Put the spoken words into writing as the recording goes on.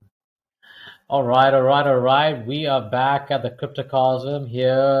All right. We are back at the Cryptocosm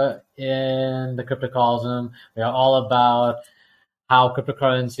here in the Cryptocosm. We are all about how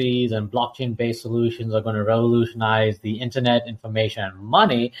cryptocurrencies and blockchain-based solutions are going to revolutionize the internet, information, and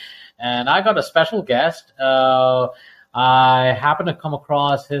money. And I got a special guest. I happened to come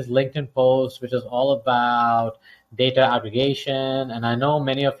across his LinkedIn post, which is all about data aggregation. And I know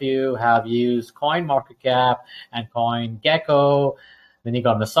many of you have used CoinMarketCap and CoinGecko. Then you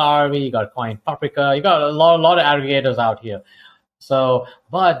got Masari, you got Coin Paprika, you got a lot of aggregators out here. So,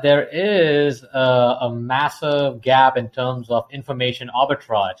 but there is a massive gap in terms of information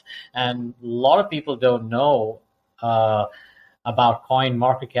arbitrage, and a lot of people don't know about Coin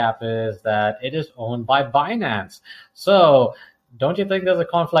Market Cap is that it is owned by Binance. So, don't you think there's a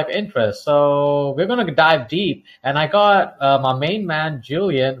conflict of interest? So, we're going to dive deep, and I got my main man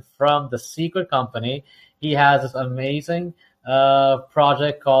Julian from the Secret Company. He has this amazing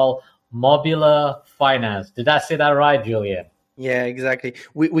project called Mobula Finance. Did I say that right, Julian? Yeah, exactly.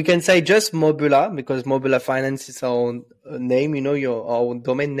 We can say just Mobula because Mobula Finance is our own name, your our own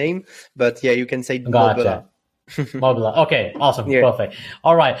domain name. But yeah, you can say Gotcha. Mobula. Okay, awesome, Yeah. perfect.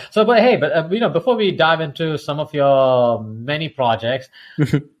 All right. So, but hey, before we dive into some of your many projects,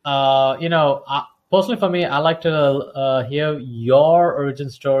 personally for me, I like to hear your origin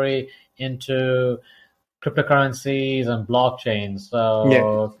story into cryptocurrencies and blockchains. So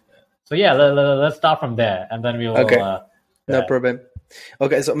yeah, let's start from there, and then we will. Okay. No problem.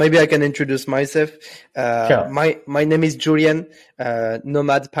 Okay, so maybe I can introduce myself. Sure. My name is Julian,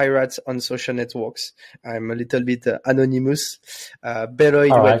 Nomad Pirate on social networks. I'm a little bit anonymous, better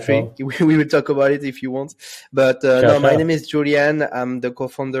in Web3. Cool. We will talk about it if you want. But my name is Julian. I'm the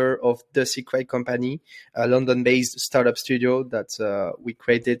co-founder of The Secret Company, a London-based startup studio that we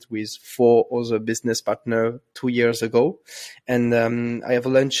created with 4 other business partners 2 years ago. And I have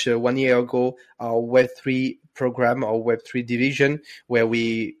launched 1 year ago our Web3 program, our Web3 division, where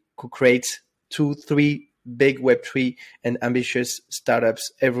we could create 2-3 big Web3 and ambitious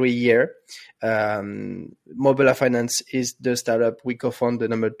startups every year. Mobula Finance is the startup we co-founded,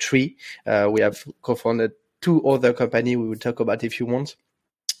 number 3. We have co-founded 2 other companies we will talk about if you want.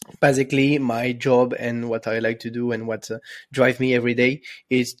 Basically, my job and what I like to do and what drives me every day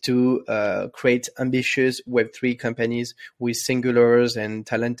is to create ambitious Web3 companies with singulars and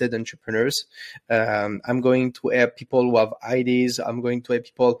talented entrepreneurs. I'm going to help people who have ideas. I'm going to help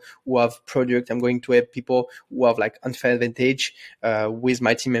people who have product. I'm going to help people who have like unfair advantage with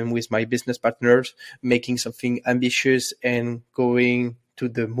my team and with my business partners, making something ambitious and going to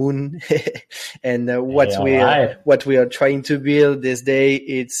the moon. And what we are trying to build this day,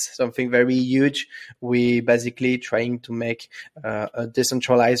 it's something very huge. We basically trying to make a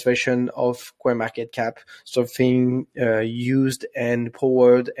decentralized version of CoinMarketCap, something used and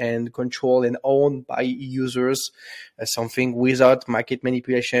powered and controlled and owned by users, something without market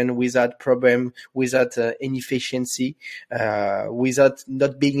manipulation, without problem, without inefficiency, without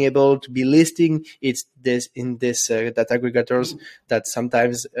not being able to be listing it's this in this data aggregators that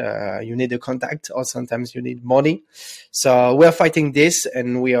sometimes you need a contact or sometimes you need money. So we are fighting this,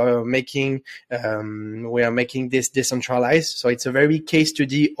 and we are making this decentralized. So it's a very case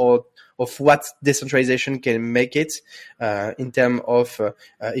study of what decentralization can make it in terms of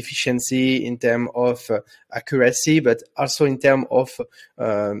efficiency, in terms of accuracy, but also in terms of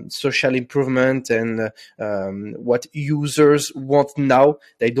social improvement and what users want now.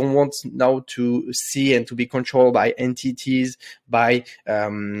 They don't want now to see and to be controlled by entities, by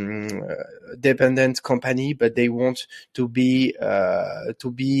dependent company, but they want to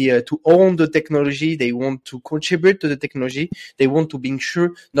own the technology. They want to contribute to the technology. They want to be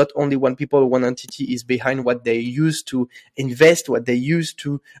sure not only one people, one entity is behind what they use to invest, what they use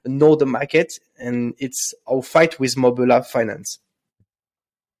to know the market. And it's our fight with Mobula Finance.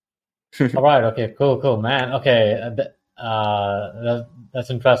 All right. Okay. Cool, man. Okay. That's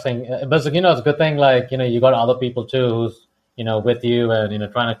interesting. But it's a good thing. Like, you got other people too who's with you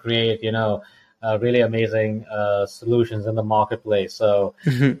and trying to create really amazing solutions in the marketplace. So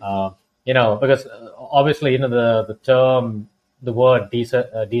because obviously the term, the word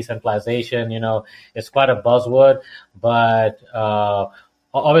decentralization is quite a buzzword, but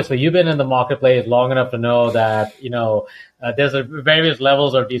obviously you've been in the marketplace long enough to know that there's various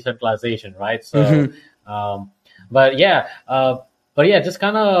levels of decentralization, right? So but yeah, just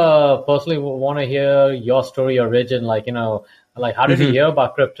kind of personally want to hear your story, origin, like how did you hear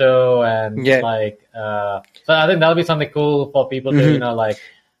about crypto? And so I think that'll be something cool for people to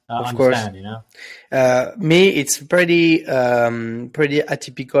understand, Me, it's pretty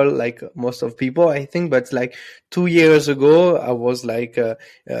atypical, like most of people, I think. But like 2 years ago, I was like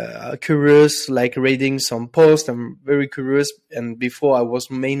curious, like reading some posts. I'm very curious, and before I was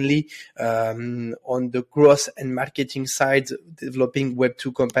mainly on the growth and marketing side, developing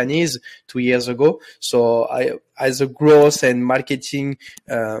Web2 companies 2 years ago. So I, as a growth and marketing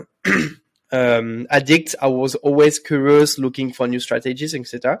addict, I was always curious, looking for new strategies,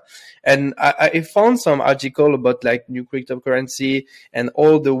 etc. And I found some article about like new cryptocurrency and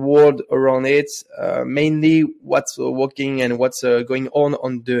all the world around it, mainly what's working and what's going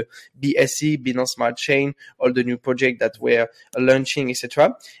on the BSC, Binance Smart Chain, all the new projects that we're launching,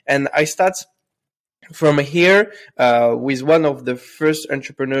 etc. And I start from here with one of the first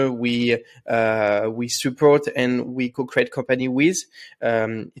entrepreneur we support and we co-create company with.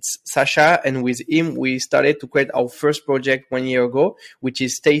 It's Sasha, and with him we started to create our first project 1 year ago, which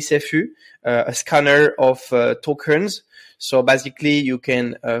is StaySafe, a scanner of tokens. So basically, you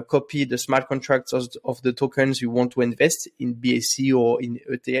can copy the smart contracts of the tokens you want to invest in BSC or in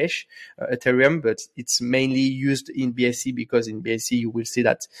ETH, Ethereum, but it's mainly used in BSC because in BSC you will see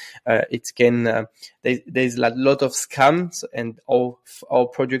that it can. There's a lot of scams, and our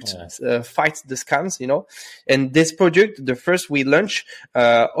project fights the scams, And this project, the first we launched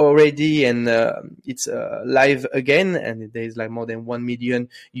already, and it's live again, and there's like more than 1 million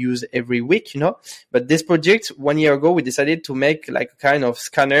use every week, But this project 1 year ago, we decided to make like a kind of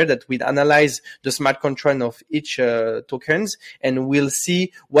scanner that will analyze the smart contract of each tokens, and we'll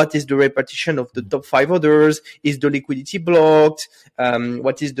see what is the repartition of the top 5 orders, is the liquidity blocked,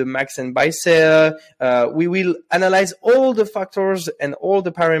 what is the max and buy sell. We will analyze all the factors and all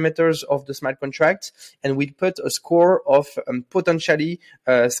the parameters of the smart contract, and we'll put a score of potentially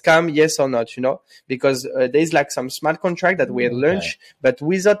scam, yes or not, because there's like some smart contract that we launched, but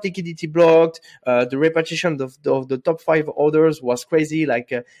without liquidity blocked, the repartition of the top 5 orders was crazy,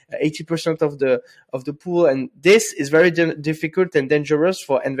 like 80% of the pool, and this is very difficult and dangerous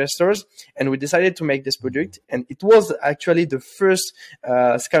for investors. And we decided to make this project, and it was actually the first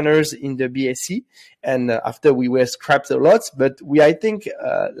scanners in the BSC. And after we were scrapped a lot, but I think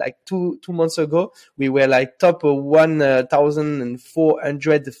like two months ago, we were like top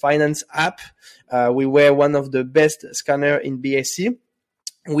 1,400 finance app. We were one of the best scanner in BSC.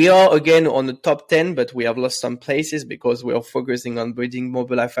 We are again on the top 10, but we have lost some places because we are focusing on building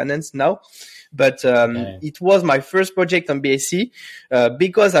mobile finance now. But it was my first project on BSC.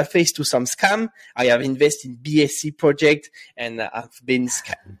 Because I faced to some scam, I have invested in BSC project, and I've been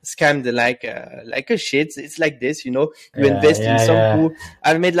scammed like a shit. It's like this, you invest in some pool.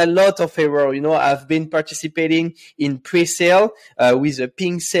 I've made a lot of error, I've been participating in pre-sale with a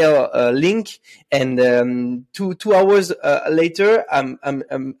pink sale link, and 2 hours later, I'm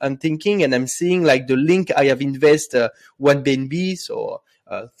thinking, and I'm seeing like the link I have invested 1 BNB, so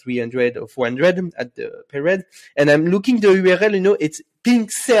 300 or 400 at the period, and I'm looking the URL, it's pink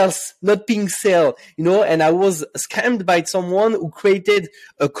sales, not pink sale, and I was scammed by someone who created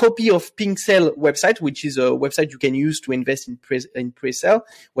a copy of pink sale website, which is a website you can use to invest in pre-sale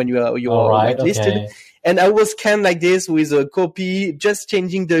when you're whitelisted. Okay. And I was scanned like this with a copy, just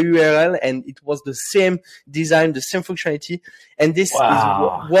changing the URL, and it was the same design, the same functionality. And this is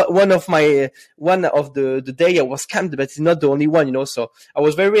one of the day I was scammed, but it's not the only one, So I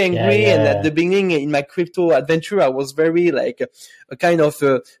was very angry. And at the beginning in my crypto adventure, I was very like a kind of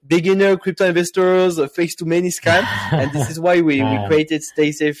beginner crypto investors faced to many scams. And this is why we created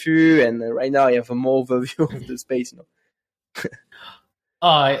StaySafe. And right now I have a more overview of the space,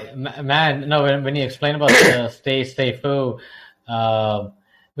 Oh man, no! When you explain about StaySafe,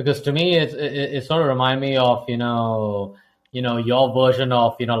 because to me it sort of remind me of your version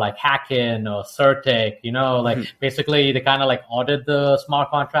of like Hackin or Certic, basically they kind of like audit the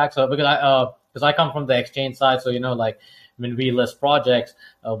smart contracts. So because I come from the exchange side, so like when we list projects,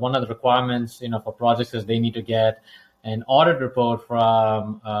 one of the requirements for projects is they need to get an audit report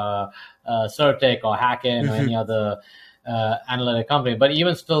from Certic or Hackin or any other analytic company. But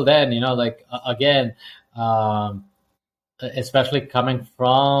even still then, again, especially coming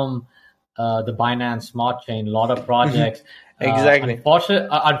from the Binance Smart Chain, a lot of projects. Exactly.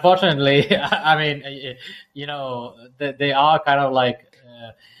 Unfortunately, I mean, they are kind of like,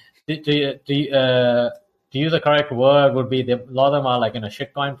 to use the correct word would be, a lot of them are like,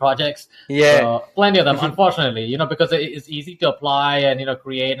 shitcoin projects. Yeah. So, plenty of them, unfortunately, because it's easy to apply and,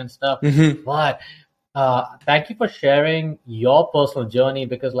 create and stuff. But thank you for sharing your personal journey,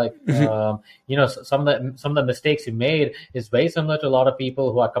 because some of the mistakes you made is very similar to a lot of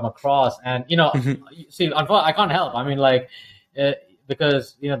people who I come across, and see, unfortunately, I can't help. I mean,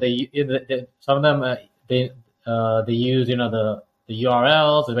 because they some of them they use the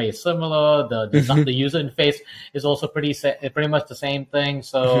URLs are very similar. The user interface is also pretty much the same thing.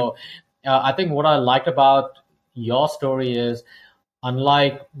 So I think what I liked about your story is,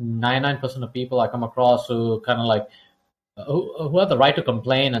 unlike 99% of people I come across who kind of like who have the right to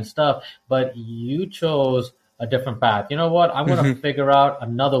complain and stuff, but you chose a different path. You know what? I'm going to figure out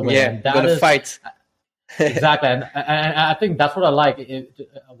another way. Yeah, and that is fight. Exactly, and I think that's what I like.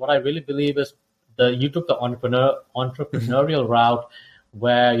 What I really believe is you took the entrepreneurial route,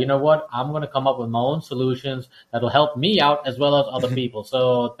 where you know what, I'm going to come up with my own solutions that will help me out as well as other people.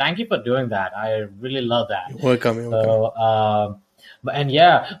 So thank you for doing that. I really love that. You're welcome.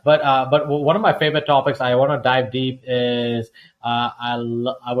 But one of my favorite topics I want to dive deep is I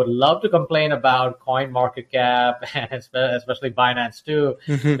would love to complain about CoinMarketCap and especially Binance too,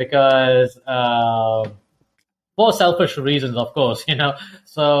 because for selfish reasons, of course,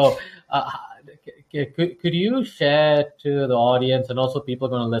 So could you share to the audience and also people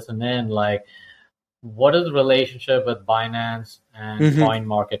going to listen in, like, what is the relationship with Binance and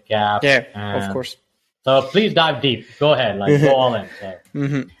CoinMarketCap? Yeah, of course. So please dive deep. Go ahead, go all in.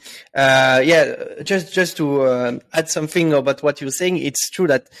 Just to add something about what you're saying, it's true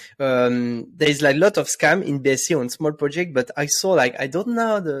that there is like a lot of scam in BSC on small project, but I saw I don't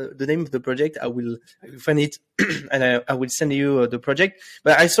know the name of the project. I will find it and I will send you the project.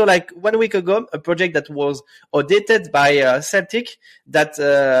 But I saw 1 week ago a project that was audited by Celtic that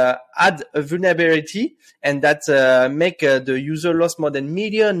had a vulnerability and that make the user lost more than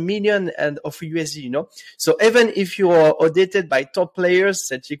million and of USD, So even if you are audited by top players,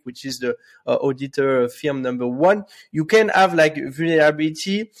 Celtic, which is the auditor firm number one, you can have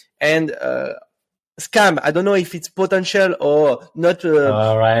vulnerability and scam. I don't know if it's potential or not.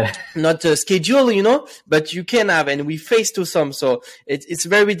 Not scheduled, but you can have, and we face to some. So it's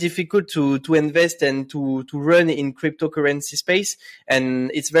very difficult to invest and to run in cryptocurrency space,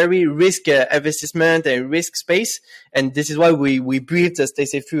 and it's very risk investment and risk space, and this is why we built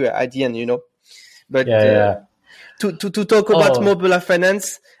StaySafe at the end, But to talk about Mobulla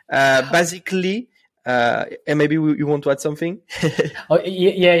Finance, basically. And maybe you want to add something? Sorry.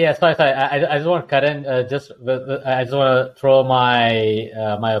 I just want to cut in. I just want to throw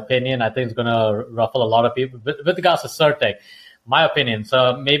my opinion. I think it's going to ruffle a lot of people with regards to CertTech. My opinion.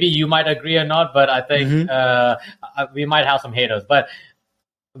 So maybe you might agree or not, but I think we might have some haters. But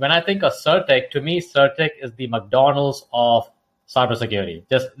when I think of CertTech, to me, CertTech is the McDonald's of cybersecurity.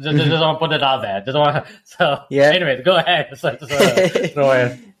 Just want to put it out there. Anyways, go ahead. Just throw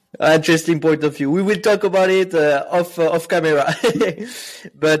in. Interesting point of view. We will talk about it off camera.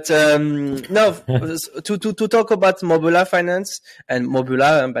 But no, to talk about Mobulla Finance and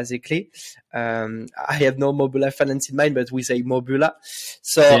Mobulla, basically, I have no Mobulla Finance in mind, but we say Mobulla.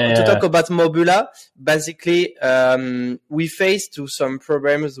 So to talk about Mobulla, basically, we faced to some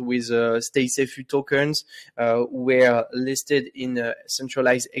problems with StaySafe tokens were listed in a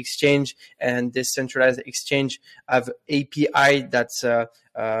centralized exchange, and this centralized exchange have API that's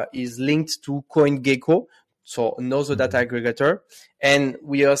is linked to CoinGecko, so another data aggregator. And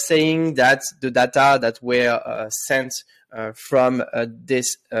we are saying that the data that were sent from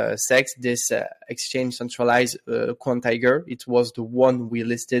this exchange centralized Quantiger, it was the one we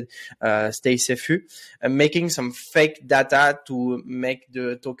listed, StaySafe, making some fake data to make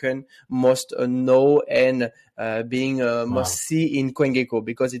the token most know and being must see in CoinGecko,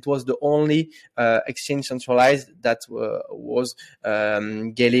 because it was the only exchange centralized that was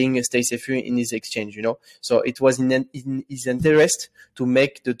getting StaySafe in his exchange, So it was in his interest to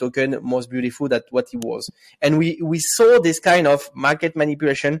make the token most beautiful than what it was. And we saw this kind of market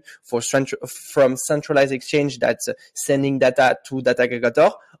manipulation from centralized exchange that's sending data to data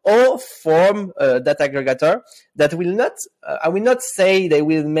aggregator, or from data aggregator that will not, I will not say they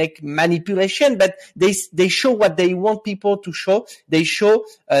will make manipulation, but they show what they want people to show. They show,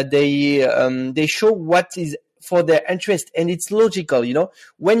 they show what is for their interest, and it's logical,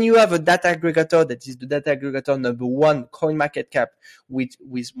 When you have a data aggregator that is the data aggregator number one, CoinMarketCap, with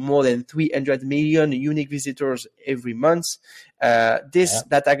more than 300 million unique visitors every month, this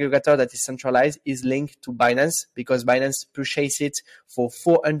data aggregator that is centralized is linked to Binance, because Binance purchased it for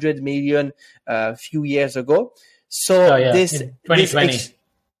 400 million few years ago. So this 2020.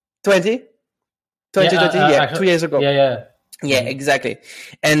 2020, 2 years ago. Yeah, exactly.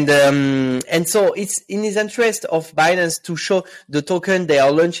 And so it's in his interest of Binance to show the token they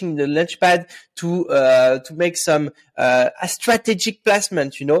are launching the launchpad to make some a strategic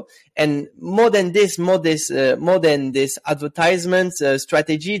placement, and more than this advertisement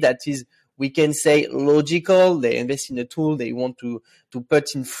strategy that is we can say logical. They invest in a tool. They want to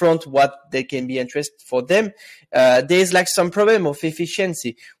put in front what they can be interested for them. There's like some problem of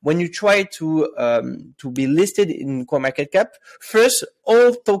efficiency. When you try to be listed in CoinMarketCap, first,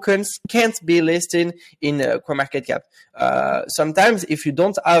 all tokens can't be listed in CoinMarketCap. Sometimes if you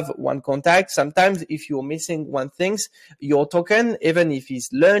don't have one contact, sometimes if you're missing one thing, your token, even if it's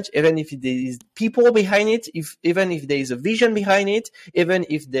launched, even if there is people behind it, even if there is a vision behind it, even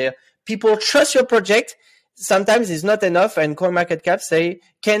if people trust your project, sometimes it's not enough, and CoinMarketCap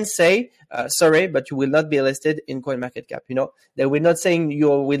can say, sorry, but you will not be listed in CoinMarketCap. You know, they will not saying you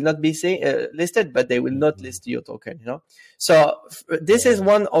will not be listed, but they will not list your token. You know, so this is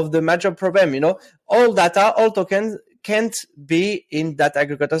one of the major problem. You know, all data, all tokens can't be in that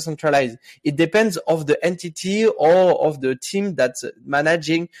aggregator centralized. It depends of the entity or of the team that's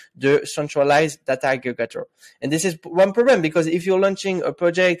managing the centralized data aggregator. And this is one problem, because if you're launching a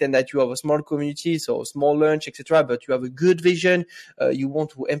project and that you have a small community, so a small launch, etc., but you have a good vision, you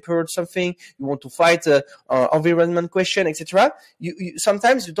want to empower something, you want to fight environment question, etc., you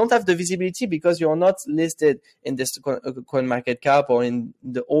sometimes you don't have the visibility because you're not listed in this CoinMarketCap or in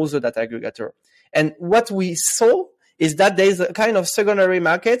the other data aggregator. And what we saw is that there is a kind of secondary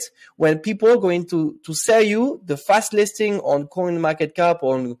market when people are going to sell you the fast listing on CoinMarketCap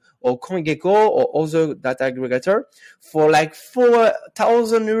or CoinGecko or other data aggregator for like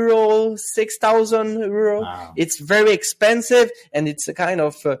 4,000 euros, 6,000 euros. Wow. It's very expensive, and it's a kind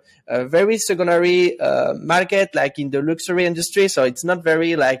of a very secondary market, like in the luxury industry. So it's not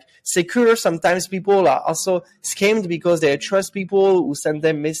very like secure. Sometimes people are also scammed because they trust people who send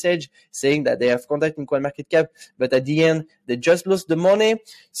them message saying that they have contact in CoinMarketCap, but at the end they just lose the money.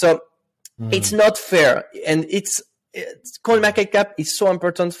 So it's not fair, and CoinMarketCap is so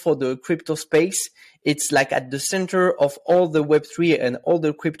important for the crypto space. It's like at the center of all the Web3 and all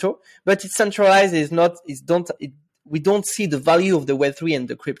the crypto, but it's centralized. We don't see the value of the Web3 and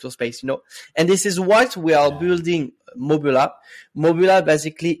the crypto space, you know. And this is what we are building Mobula. Mobula,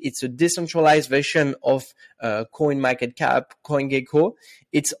 basically, it's a decentralized version of CoinMarketCap, CoinGecko.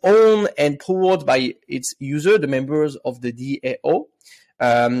 It's owned and powered by its user, the members of the DAO.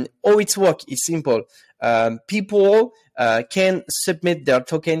 How it works is simple. People can submit their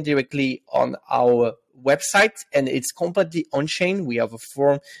token directly on our website, and it's completely on-chain. We have a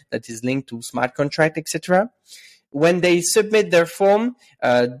form that is linked to smart contract, etc. When they submit their form,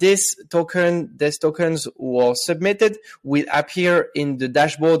 these tokens who are submitted will appear in the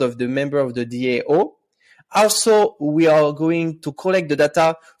dashboard of the member of the DAO. Also, we are going to collect the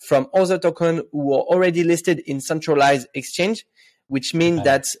data from other tokens who are already listed in centralized exchange, which means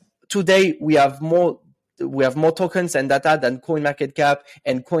that today we have more tokens and data than CoinMarketCap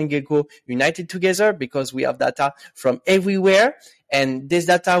and CoinGecko united together, because we have data from everywhere. And this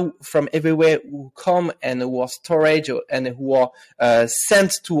data from everywhere will come and who are storage and who are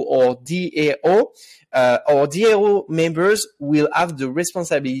sent to our DAO. Our DAO members will have the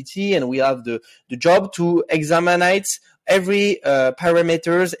responsibility and we have the job to examine every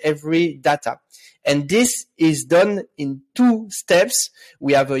parameters, every data. And this is done in 2 steps.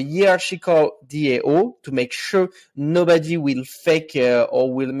 We have a hierarchical DAO to make sure nobody will fake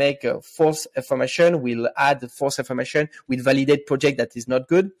or will make false information, will add false information, will validate project that is not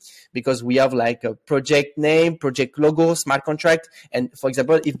good, because we have like a project name, project logo, smart contract. And for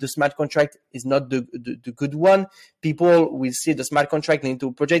example, if the smart contract is not the good one, people will see the smart contract linked to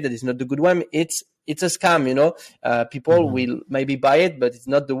a project that is not the good one. It's a scam, you know. People will maybe buy it, but it's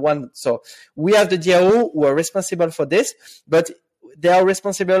not the one. So we have the DAO who are responsible for this, but they are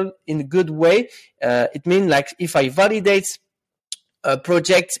responsible in a good way. It means like if I validate a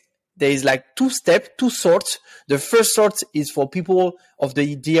project, there is like 2 sorts. The first sort is for people of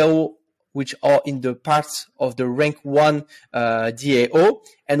the DAO which are in the parts of the rank 1 DAO,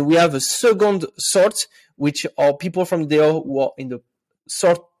 and we have a second sort which are people from the DAO who are in the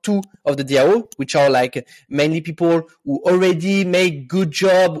sort 2 of the DAO, which are like mainly people who already make good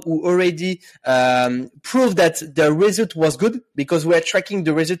job, who already prove that the result was good, because we are tracking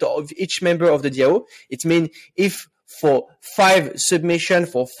the result of each member of the DAO. It means if for 5 submission,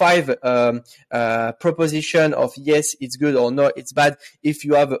 for 5 proposition of yes, it's good, or no, it's bad, if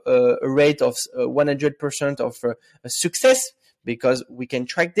you have a rate of 100% of success, because we can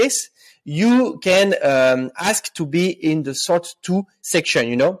track this, you can ask to be in the sort 2 section,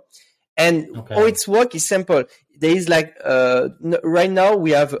 you know. And how it's work is simple. is like right now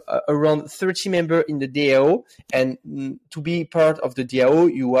we have around 30 members in the DAO, and to be part of the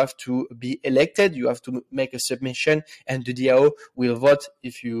DAO, you have to be elected. You have to make a submission, and the DAO will vote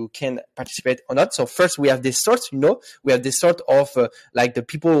if you can participate or not. So first we have this sort, we have this sort of like the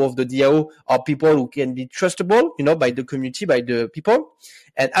people of the DAO are people who can be trustable, by the community, by the people.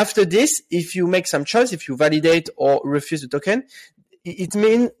 And after this, if you make some choice, if you validate or refuse the token, it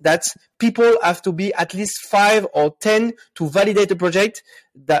means that people have to be at least 5 or 10 to validate the project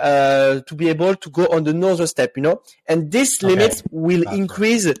to be able to go on the another step, and this limit will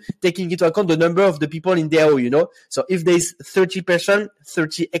increase, taking into account the number of the people in DAO, So if there's 30%,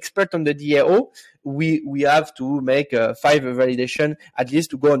 30 experts on the DAO, we have to make 5 validation at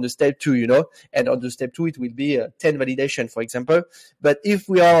least to go on the step 2, and on the step 2, it will be 10 validation, for example. But if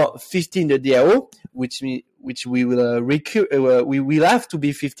we are 50 in the DAO, which we will we will have to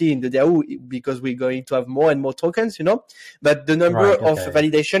be 50 in the DAO because we're going to have more and more tokens, but the number of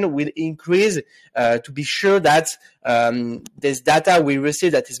validation will increase to be sure that this data we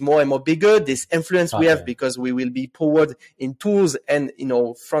receive that is more and more bigger, this influence we have because we will be powered in tools and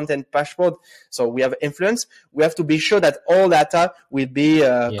front-end dashboard. So we have influence. We have to be sure that all data will be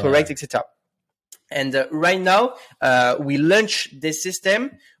correct, etc. And right now, we launch this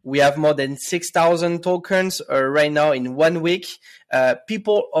system. We have more than 6,000 tokens right now in 1 week.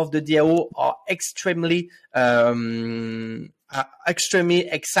 People of the DAO are extremely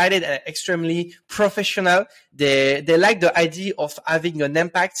excited and extremely professional. They like the idea of having an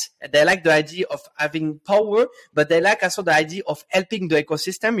impact. They like the idea of having power, but they like also the idea of helping the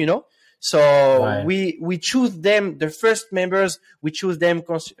ecosystem, So we choose them, the first members, we choose them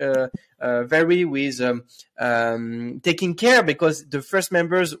very with taking care, because the first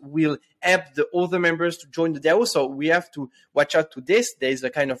members will help the other members to join the DAO. So we have to watch out to this. There is a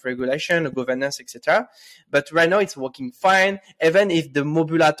kind of regulation, a governance, etc. But right now it's working fine, even if the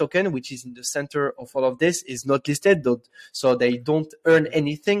Mobula token, which is in the center of all of this, is not listed, so they don't earn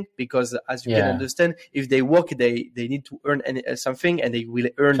anything, because as you can understand, if they work, they need to earn something, and they will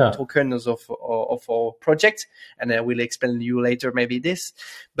earn tokens of our project. And I will explain you later maybe this.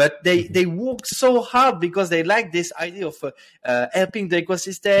 But they work so hard because they like this idea of helping the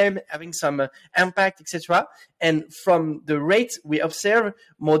ecosystem, having some impact, etc. And from the rate we observe,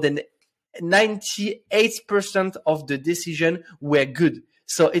 more than 98% of the decision were good.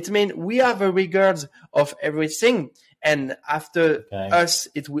 So it means we have a regard of everything. And after us,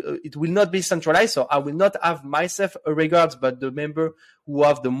 it will not be centralized. So I will not have myself a regards, but the member who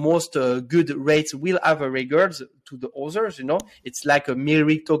have the most good rates will have a regards to the others. It's like a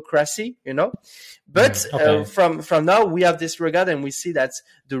meritocracy. But from now we have this regard, and we see that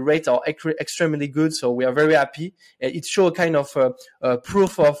the rates are extremely good. So we are very happy. It shows kind of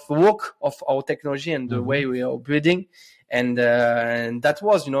proof of work of our technology and the way we are building. And that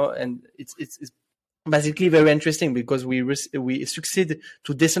was, and it's basically very interesting, because we succeed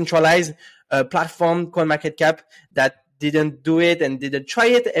to decentralize a platform, CoinMarketCap, that didn't do it and didn't try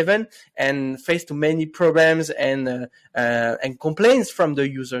it even, and faced too many problems and complaints from the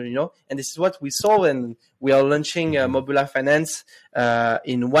user, and this is what we saw. And we are launching Mobula Finance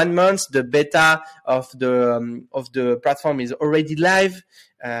in 1 month. The beta of the platform is already live.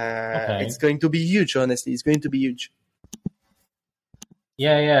 It's going to be huge. Honestly, it's going to be huge.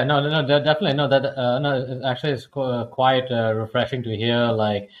 Yeah, no, definitely, no. That no, actually, it's quite refreshing to hear.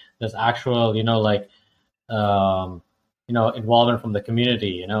 Like, there's actual, involvement from the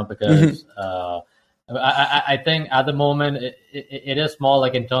community. Because I think at the moment it is more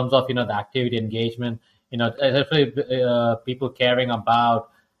like in terms of the activity engagement. Especially people caring about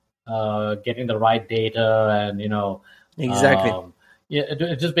getting the right data and exactly.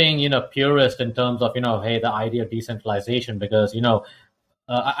 Just being purist in terms of hey, the idea of decentralization, because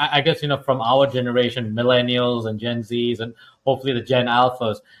I guess from our generation, millennials and Gen Zs, and hopefully the Gen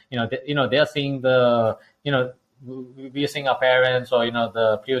Alphas, they're seeing we're seeing our parents or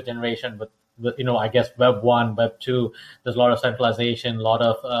the previous generation with I guess Web 1, Web 2. There's a lot of centralization, a lot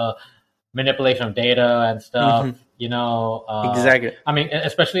of manipulation of data and stuff. Exactly. I mean,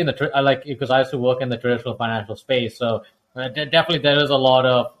 especially in because I used to work in the traditional financial space, so definitely there is a lot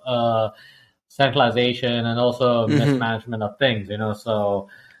of centralization and also mismanagement of things, so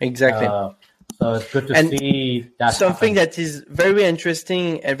exactly. So it's good to see that. Something that is very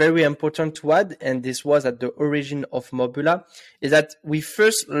interesting and very important to add, and this was at the origin of Mobula, is that we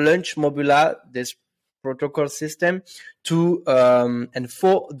first launched Mobula, this protocol system, to and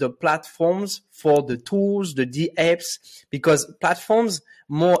for the platforms, for the tools, the apps, because platforms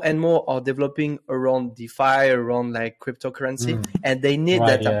more and more are developing around DeFi, around like cryptocurrency, and they need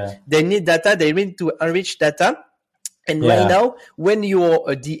data. They need data. They need to enrich data. And right now, when you're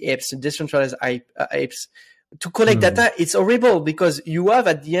a DApps, decentralized apps, to collect data, it's horrible because you have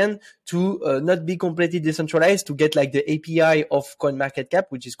at the end to not be completely decentralized to get like the API of CoinMarketCap,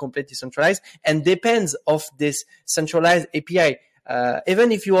 which is completely centralized and depends of this centralized API.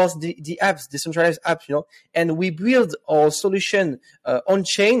 Even if you are the apps, decentralized apps, and we build our solution on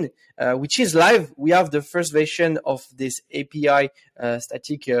chain, which is live. We have the first version of this API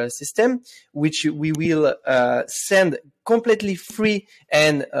static system, which we will send completely free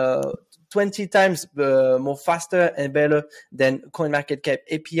and 20 times more faster and better than CoinMarketCap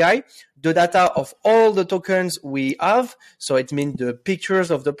API. The data of all the tokens we have, so it means the pictures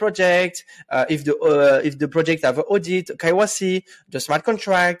of the project, if the project have an audit, KYC, the smart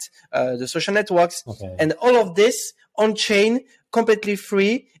contract, the social networks, and all of this on chain, completely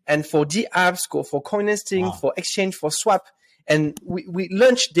free, and for the apps, for CoinNesting, for exchange, for swap. And we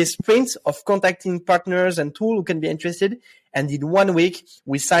launched this sprint of contacting partners and tools who can be interested. And in 1 week,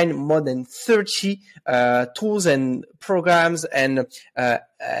 we signed more than 30 tools and programs and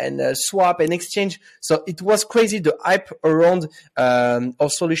swap and exchange. So it was crazy, the hype around our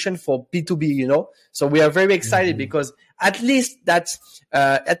solution for B2B, So we are very excited because at least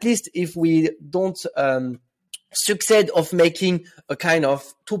if we don't succeed of making a kind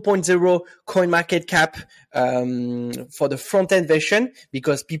of 2.0 CoinMarketCap for the front-end version,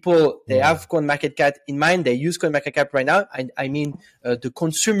 because people, they have CoinMarketCap in mind. They use CoinMarketCap right now. I mean, the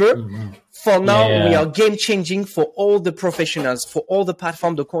consumer. For now, we are game-changing for all the professionals, for all the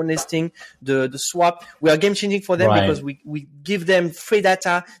platform, the CoinNesting, the swap. We are game-changing for them because we give them free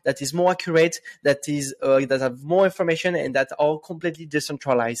data that is more accurate, that have more information, and that are completely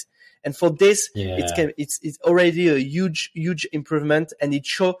decentralized. And for this, it's already a huge improvement, and it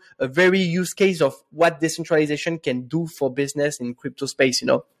shows a very use case of what decentralization can do for business in crypto space,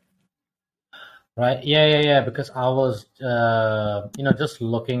 Right. Yeah. Because I was, just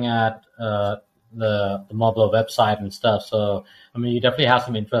looking at the Mobula website and stuff. So, I mean, you definitely have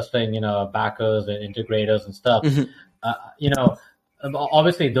some interesting, backers and integrators and stuff.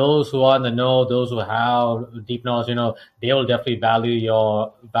 Obviously, those who are in the know, those who have deep knowledge, they will definitely value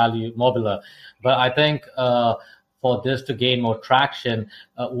Mobula. But I think for this to gain more traction,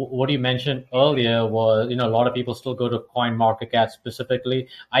 what you mentioned earlier was, a lot of people still go to CoinMarketCap specifically.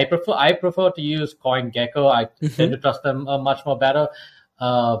 I prefer to use CoinGecko. I tend to trust them much more better.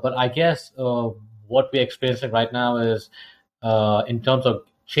 But I guess what we're experiencing right now is, in terms of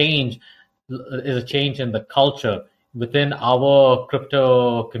change, is a change in the culture within our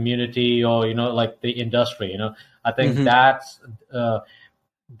crypto community, or like the industry. I think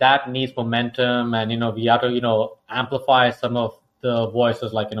that needs momentum, and we have to amplify some of the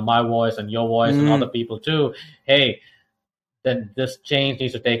voices, like my voice and your voice and other people too. Hey, then this change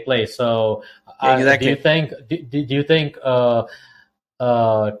needs to take place. So do you think trying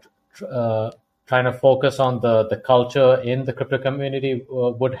to focus on the culture in the crypto community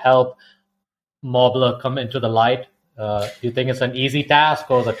would help Mobula come into the light? Do you think it's an easy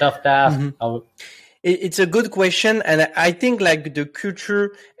task or a tough task? It's a good question, and I think like the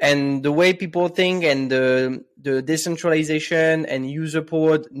culture and the way people think and the decentralization and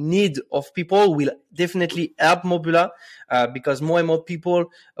user-powered need of people will definitely help Mobula, because more and more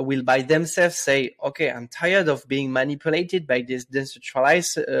people will by themselves say, okay, I'm tired of being manipulated by this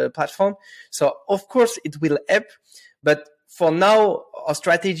decentralized platform. So of course it will help, but for now our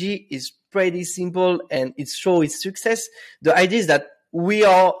strategy is pretty simple and it shows its success. The idea is that we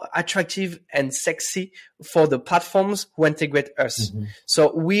are attractive and sexy for the platforms who integrate us.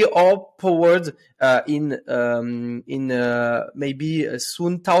 So we are powered in maybe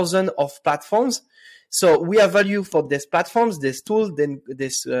soon 1,000 of platforms. So we have value for these platforms, this tool, then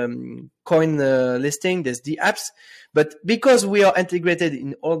this coin listing, this the apps. But because we are integrated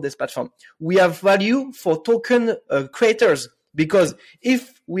in all this platform, we have value for token creators. Because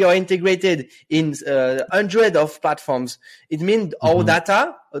if we are integrated in 100 of platforms, it means our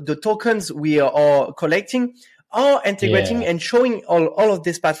data, the tokens we are collecting, are integrating and showing all of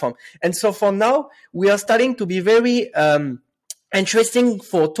this platform. And so for now, we are starting to be very interesting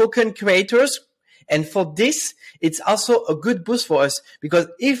for token creators. And for this, it's also a good boost for us, because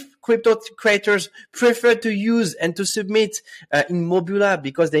if crypto creators prefer to use and to submit in Mobula,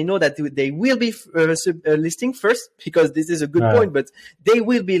 because they know that they will be listing first, because this is a good point, but they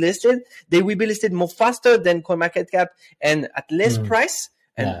will be listed. They will be listed more faster than CoinMarketCap and at less price.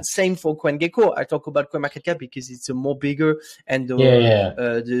 And same for CoinGecko. I talk about CoinMarketCap because it's a more bigger and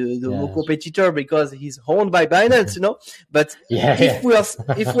the more competitor, because he's owned by Binance, But if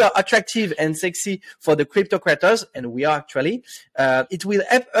we are attractive and sexy for the crypto creators, and we are actually, it will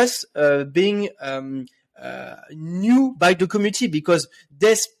help us being new by the community, because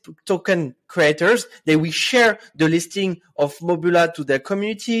these token creators, they will share the listing of Mobula to their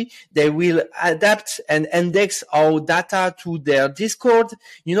community. They will adapt and index our data to their Discord.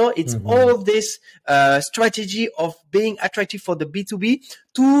 It's all of this strategy of being attractive for the B2B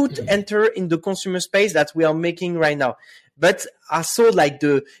to enter in the consumer space that we are making right now. But also like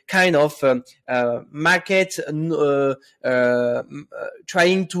the kind of market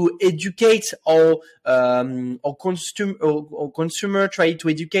trying to educate our consumer, trying to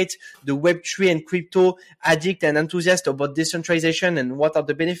educate the Web3 and crypto addict and enthusiast about decentralization and what are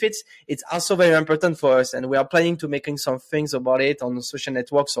the benefits. It's also very important for us, and we are planning to making some things about it on the social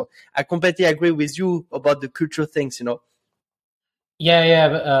network. So I completely agree with you about the culture things,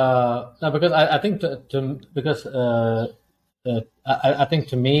 Yeah. No, because I think I think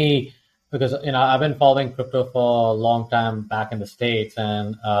to me, because I've been following crypto for a long time back in the States,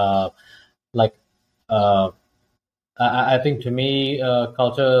 and I think to me,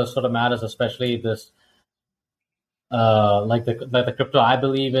 culture sort of matters, especially this like the crypto I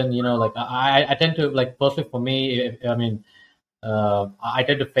believe in. I tend to, like, personally for me, I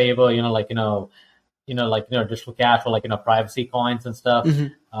tend to favor digital cash, or privacy coins and stuff.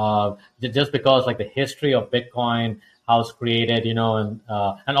 Just because, like, the history of Bitcoin, how it's created, and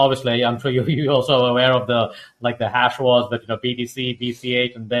obviously I'm sure you're also aware of the hash wars, but BTC,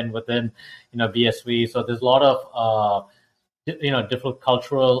 BCH, and then within BSV. So there's a lot of different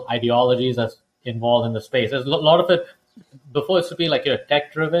cultural ideologies that's involved in the space. There's a lot of it. Before it used to be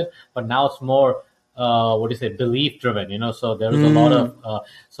tech driven, but now it's more belief driven. So there is a lot of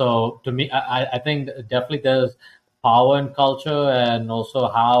so to me, I think definitely there's power in culture, and also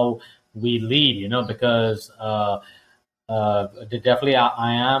how we lead, because definitely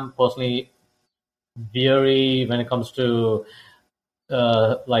I am personally weary when it comes to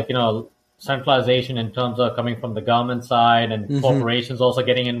centralization in terms of coming from the government side, and corporations also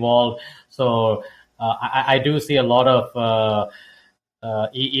getting involved. So I do see a lot of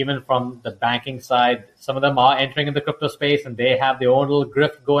even from the banking side, some of them are entering in the crypto space, and they have their own little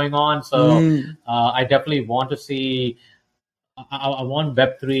grift going on. So I definitely want to see. I want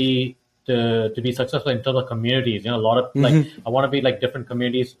Web3 to be successful in terms of communities. A lot of I want to be different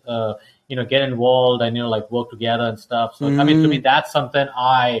communities. Get involved and work together and stuff. So to me, that's something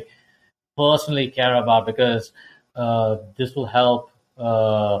I personally care about, because this will help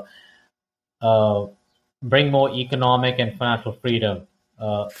bring more economic and financial freedom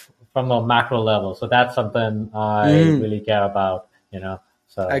from a macro level. So that's something I really care about.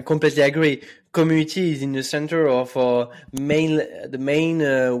 So I completely agree. Community is in the center of the main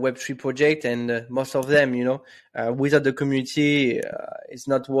Web3 project, and most of them, without the community, it's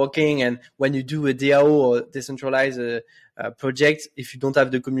not working. And when you do a DAO or decentralized project, if you don't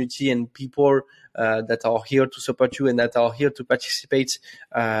have the community and people that are here to support you and that are here to participate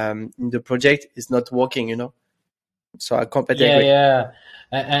in the project, it's not working. So I completely agree. Yeah.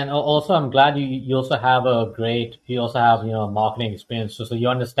 And also, I'm glad you also have marketing experience, so you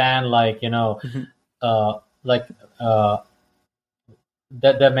understand there are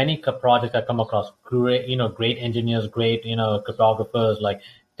many projects I come across, great engineers, great cryptographers,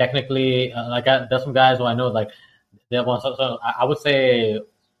 technically, there's some guys who I know, they're I would say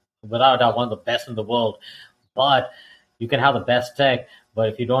without a doubt one of the best in the world. But you can have the best tech, but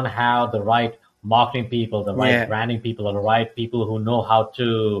if you don't have the right marketing people, the right branding people, or the right people who know how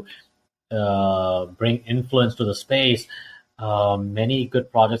to bring influence to the space, many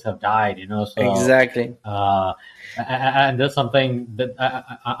good projects have died. So exactly. And there's something that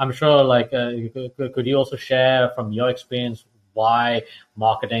I'm sure. Could you also share from your experience why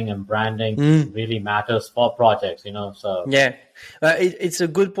marketing and branding really matters for projects? So yeah. It's a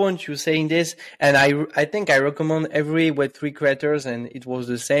good point you're saying this, and I think I recommend every Web3 creators, and it was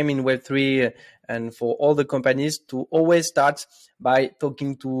the same in Web3 and for all the companies, to always start by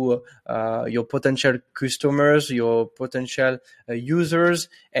talking to your potential customers, your potential users,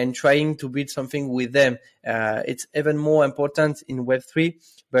 and trying to build something with them. It's even more important in Web3,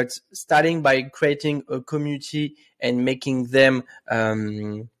 but starting by creating a community and making them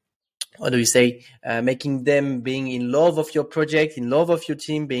making them being in love of your project, in love of your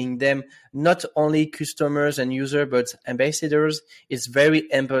team, being them not only customers and users, but ambassadors, is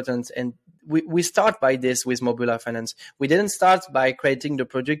very important. And we start by this with Mobula Finance. We didn't start by creating the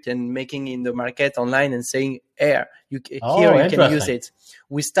product and making in the market online and saying here you can use it.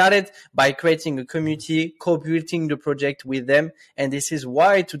 We started by creating a community, co-building the project with them. And this is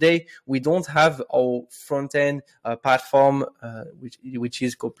why today we don't have our front-end platform, which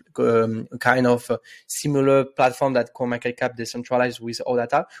is kind of similar platform that CoinMarketCap decentralized with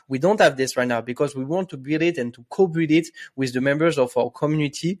OData. We don't have this right now because we want to build it and to co-build it with the members of our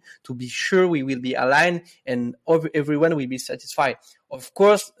community to be sure we will be aligned and everyone will be satisfied. Of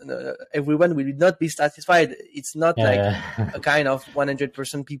course, everyone will not be satisfied. It's not a kind of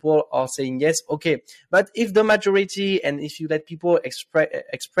 100% people are saying yes. Okay. But if the majority and if you let people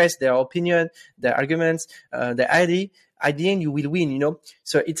express their opinion, their arguments, their idea, at the end you will win, you know?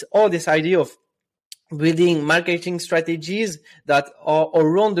 So it's all this idea of building marketing strategies that are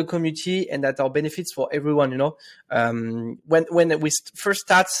around the community and that are benefits for everyone, you know. When we first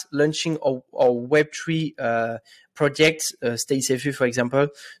start launching our Web3 project, Stay Safe, for example,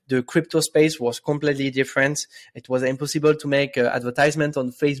 the crypto space was completely different. It was impossible to make advertisement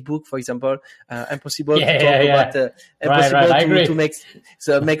on Facebook, for example, impossible to talk about, impossible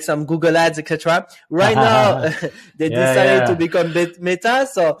to make some Google ads, etc. Right now, they decided to become Meta.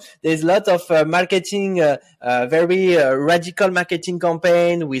 So there's a lot of marketing, very radical marketing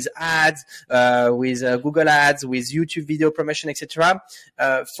campaign with ads, with Google ads, with YouTube video promotion, etc.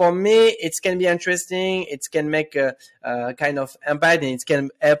 For me, it can be interesting. It can make kind of embed and it can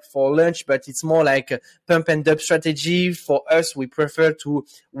help for launch, but it's more like a pump and dump strategy. For us, we prefer to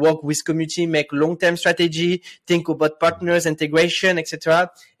work with community, make long-term strategy, think about partners, integration, etc.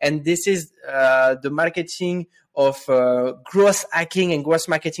 And this is the marketing of growth hacking and growth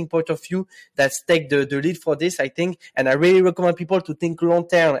marketing point of view that's take the lead for this, I think. And I really recommend people to think long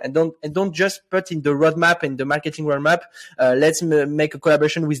term and don't just put in the roadmap and the marketing roadmap. Let's make a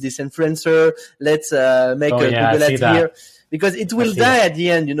collaboration with this influencer. Let's make a Google Ads here, because it will die at the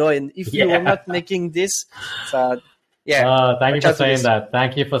end, you know. And if you are not making this, so thank you for saying that.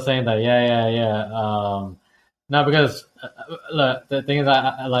 Thank you for saying that. No, because look, the thing is,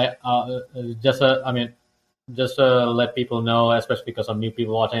 just to let people know, especially because some new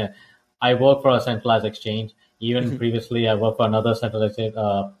people watching it, I work for a centralized exchange. Even previously, I worked for another centralized exchange,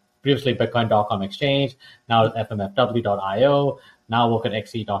 previously Bitcoin.com exchange, now FMFW.io, now I work at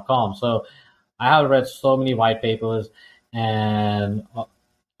XE.com. So I have read so many white papers, and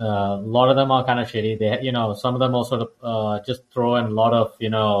a lot of them are kind of shitty. They, you know, some of them also just throw in a lot of, you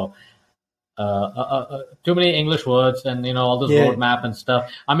know, too many English words and, you know, all this roadmap and stuff.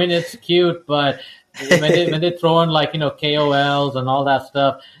 I mean, it's cute, but when they throw in, like, you know, KOLs and all that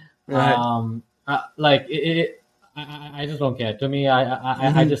stuff, like I just don't care. To me,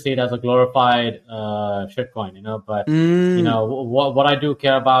 I just see it as a glorified shitcoin, you know. But you know, what I do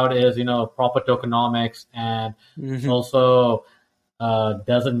care about is, you know, proper tokenomics, and also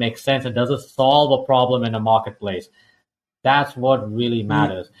does it make sense and does it solve a problem in a marketplace? That's what really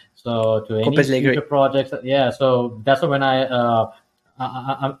matters. So to any future projects, so that's when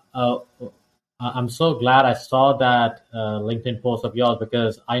I'm so glad I saw that LinkedIn post of yours,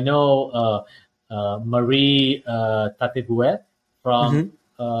 because I know Marie Tatibouet from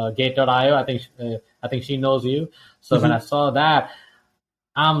Gate.io. I think she knows you. So when I saw that,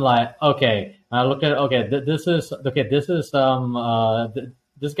 I'm like, okay. I looked at this is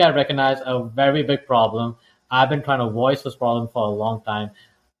this guy recognized a very big problem. I've been trying to voice this problem for a long time.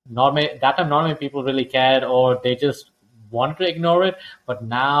 Not many people really cared, or they just wanted to ignore it. But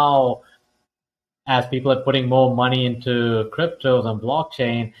now, as people are putting more money into cryptos and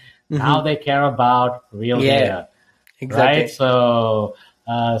blockchain, now they care about real data, right? So,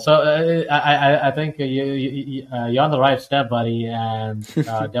 I think you're on the right step, buddy, and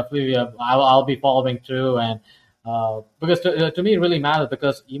definitely I'll be following through, and because to me it really matters,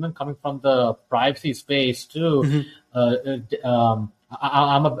 because even coming from the privacy space too,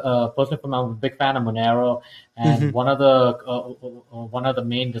 I'm a big fan of Monero, and one of the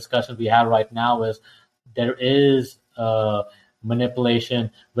main discussions we have right now is there is manipulation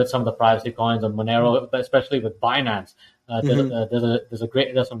with some of the privacy coins on Monero, especially with Binance.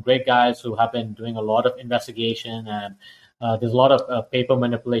 There's some great guys who have been doing a lot of investigation, and there's a lot of paper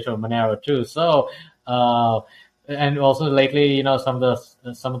manipulation on Monero too. So and also lately, you know, some of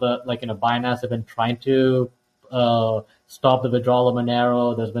the like, you know, Binance have been trying to stop the withdrawal of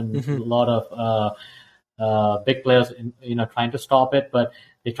Monero. There's been a lot of big players, you know, trying to stop it, but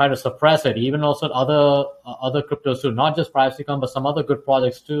they try to suppress it. Even also other cryptos too, not just PrivacyCon, but some other good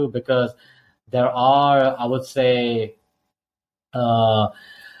projects too, because there are, I would say,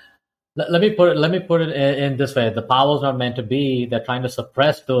 let me put it in this way: the power's not meant to be. They're trying to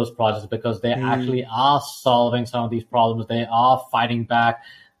suppress those projects because they actually are solving some of these problems. They are fighting back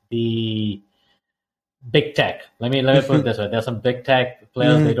the big tech. Let me put it this way: there's some big tech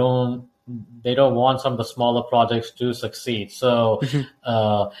players. They don't want some of the smaller projects to succeed. So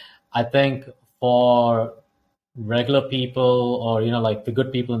I think for regular people, or like the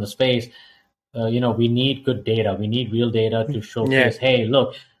good people in the space, we need good data. We need real data to showcase, hey,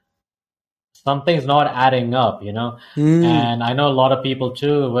 look, something's not adding up, And I know a lot of people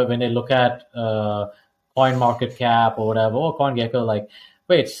too, when they look at CoinMarketCap or whatever, or CoinGecko, like,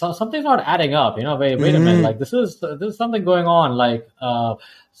 wait, something's not adding up, wait a minute, like this is something going on, like,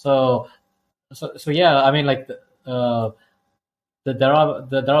 so yeah, I mean, like, there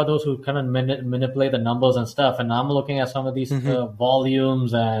are those who kind of manipulate the numbers and stuff, and I'm looking at some of these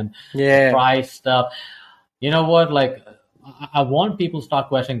volumes and price stuff. You know what, like, I want people to start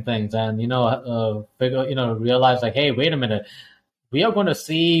questioning things and realize, like, hey, wait a minute, we are going to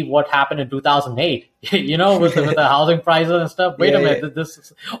see what happened in 2008, with the housing prices and stuff. Wait a minute,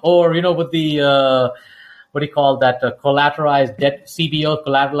 this, or with the what do you call that, collateralized debt, CBO,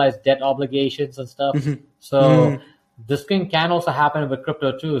 collateralized debt obligations and stuff. So this thing can also happen with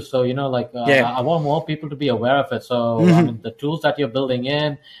crypto too. So I want more people to be aware of it. So I mean, the tools that you're building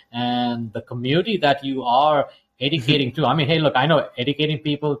in and the community that you are educating too. I mean, hey, look, I know educating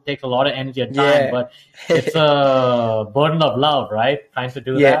people takes a lot of energy and time, but it's a burden of love, right? Trying to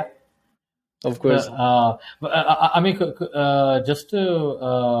do that. Of course. I mean, just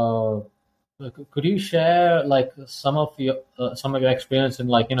to could you share like some of your experience in,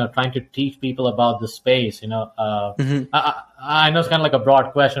 like, trying to teach people about the space? I know it's kind of like a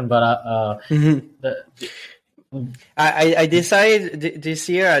broad question, but I decided this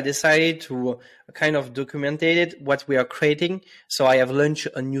year. I decided to kind of documentate it, what we are creating. So I have launched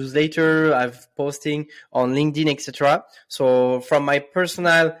a newsletter. I've posting on LinkedIn, etc. So from my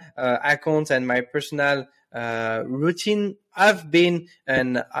personal account and my personal routine, I've been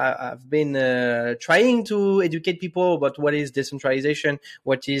trying to educate people about what is decentralization,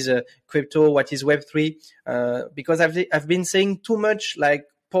 what is crypto, what is Web3, because I've been saying too much, like,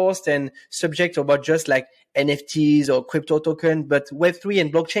 post and subject about just like NFTs or crypto token, but Web3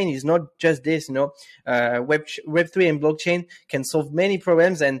 and blockchain is not just this, Web3 and blockchain can solve many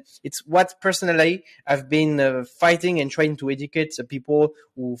problems, and it's what personally I've been fighting and trying to educate the people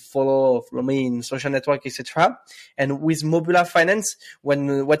who follow me in social network, etc. And with Mobula Finance,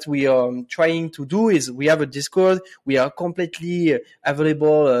 what we are trying to do is we have a Discord. We are completely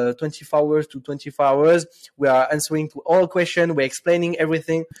available 24 hours to 24 hours. We are answering to all questions. We're explaining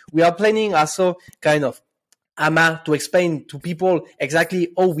everything. We are planning also kind of to explain to people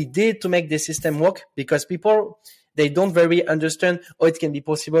exactly how we did to make the system work, because people, they don't very understand how it can be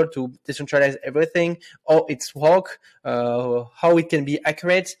possible to decentralize everything, how it's work, how it can be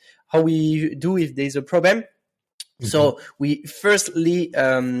accurate, how we do if there's a problem. So we firstly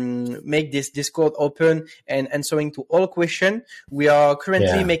make this Discord open and answering to all questions. We are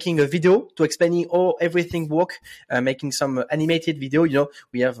currently making a video to explaining how everything work, making some animated video.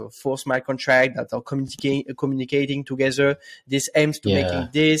 We have a 4 smart contract that are communicating together. This aims to making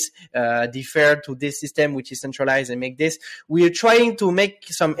this defer to this system which is centralized and make this. We are trying to make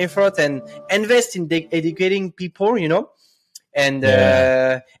some effort and invest in educating people,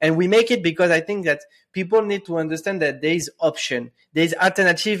 and we make it because I think that people need to understand that there is option, there is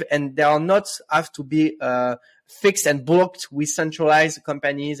alternative, and they are not have to be fixed and blocked with centralized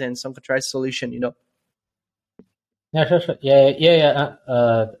companies and centralized solution. Yeah, sure. Yeah.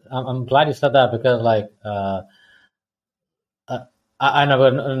 I'm glad you said that, because like I know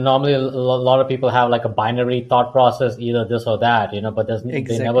normally a lot of people have like a binary thought process, either this or that, but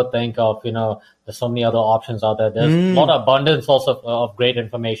they never think of, there's so many other options out there. There's a lot of abundance also of great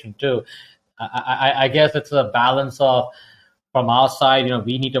information too. I guess it's a balance of, from our side,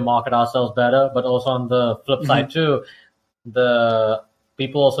 we need to market ourselves better, but also on the flip side too, the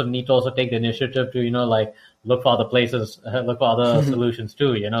people also need to also take the initiative to, like, look for other places, look for other solutions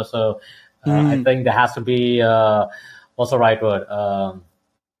too, so I think there has to be, what's the right word?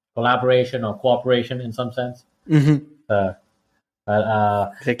 Collaboration or cooperation in some sense.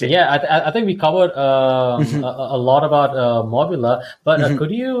 Exactly. Yeah, I think we covered a lot about Mobula, but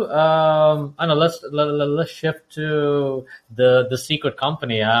could you? I don't know. Let's shift to the secret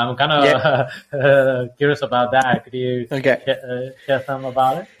company. I'm kind of curious about that. Could you share some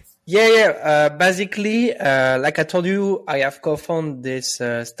about it? Yeah. Basically, like I told you, I have co-founded this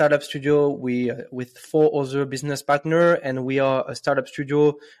startup studio with 4 other business partners, and we are a startup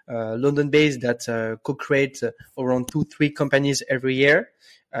studio, London-based, that co-create around 2-3 companies every year.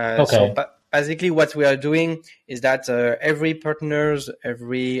 So basically, what we are doing is that every partners,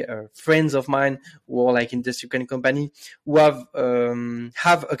 every friends of mine who are like in the second company who have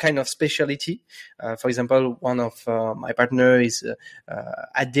a kind of specialty. For example, one of my partner is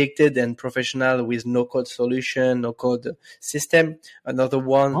addicted and professional with no-code solution, no-code system. Another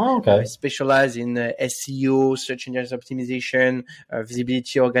one specialized in SEO, search engine optimization,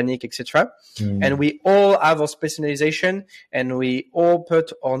 visibility, organic, etc. And we all have our specialization, and we all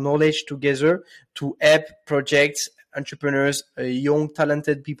put our knowledge together to help projects, entrepreneurs, young,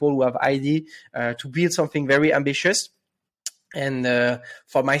 talented people who have idea to build something very ambitious. And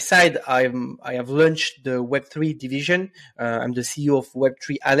for my side, I have launched the Web3 division. I'm the CEO of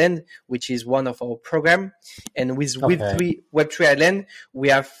Web3 Island, which is one of our program. And with Web3 Island, we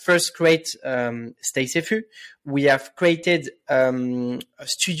have first created Stay Safe. We have created a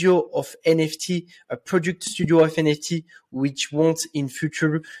studio of NFT, a product studio of NFT, which wants in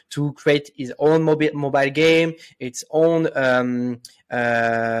future to create its own mobile game, its own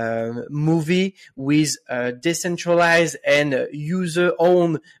movie with decentralized and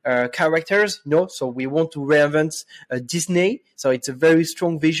user-owned characters. So we want to reinvent Disney. So it's a very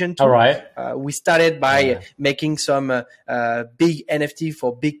strong vision too. All right. We started by making some big NFT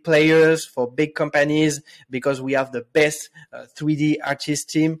for big players, for big companies, because we have the best 3D artist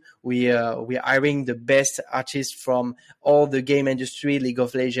team. We are hiring the best artists from all the game industry, League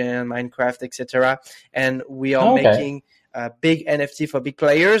of Legends, Minecraft, etc. And we are making big NFT for big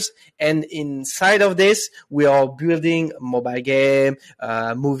players. And inside of this, we are building mobile game,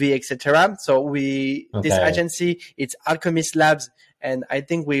 movie, etc. So this agency, it's Alchemist Labs. And I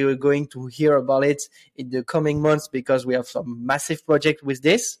think we are going to hear about it in the coming months because we have some massive project with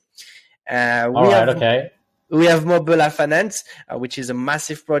this. We have Mobile Finance, which is a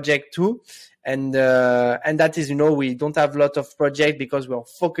massive project too. And that is, we don't have a lot of project because we are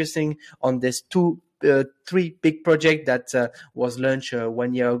focusing on this three big project that was launched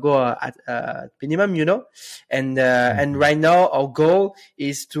 1 year ago at minimum, and right now our goal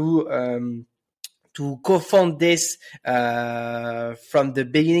is to co-found this from the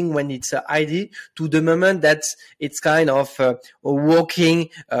beginning when it's an idea to the moment that it's kind of working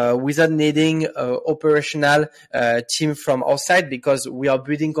without needing operational team from outside, because we are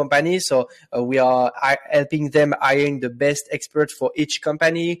building companies. So we are helping them hiring the best experts for each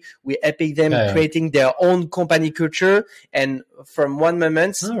company. We're helping them creating their own company culture. And from one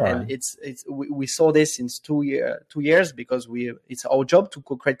moment, and we saw this since 2 years because it's our job to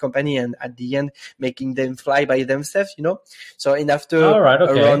co-create company, and at the end making them fly by themselves, So after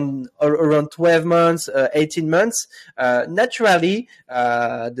around 12 months, 18 months, naturally,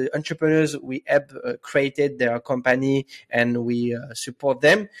 the entrepreneurs we have created their company and we support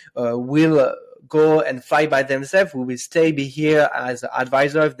them will go and fly by themselves. We will be here as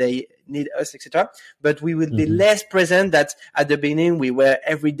advisor if they need us, etc. But we will be less present that at the beginning we were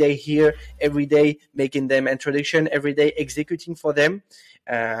every day here, every day making them introduction, every day executing for them.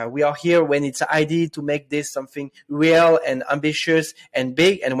 We are here when it's an idea to make this something real and ambitious and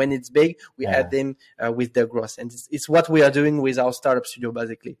big. And when it's big, we help them with their growth. And it's what we are doing with our startup studio,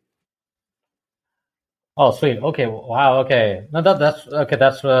 basically. Oh, sweet. Okay. Wow. Okay. No, that's okay.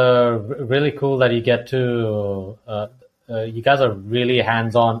 That's really cool that you get to. You guys are really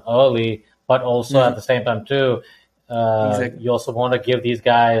hands-on early, but also at the same time too. You also want to give these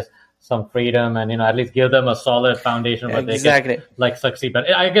guys some freedom and at least give them a solid foundation where they can succeed. But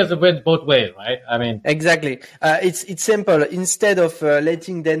I guess it wins both ways, right? I mean, exactly. It's simple. Instead of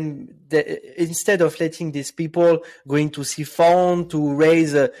letting these people going to see fund to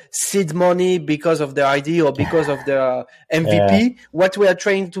raise seed money because of their idea or because of their MVP, what we are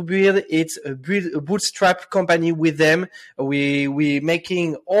trying to build, it's a bootstrap company with them. We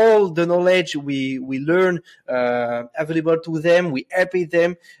making all the knowledge we learn available to them. We help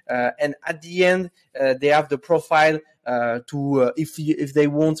them. And at the end, they have the profile to if they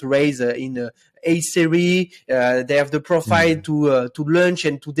want to raise in A series, they have the profile to launch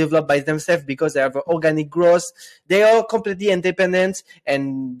and to develop by themselves because they have organic growth. They are completely independent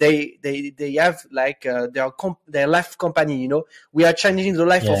and they have their life company. We are changing the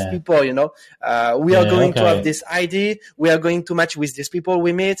life of people. We are going to have this idea. We are going to match with these people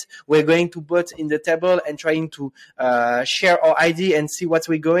we meet. We're going to put in the table and trying to share our idea and see what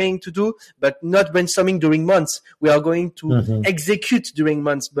we're going to do, but not brainstorming during months. We are going to execute during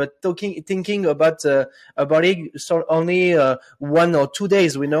months, but thinking about it so only 1 or 2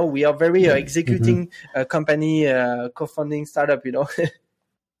 days. We are very executing company, co-founding startup.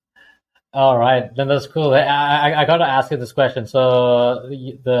 All right, then that's cool. I got to ask you this question. So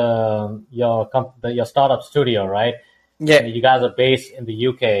your startup studio, right? Yeah, you guys are based in the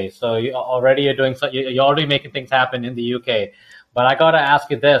UK, so you're already making things happen in the UK. But I gotta ask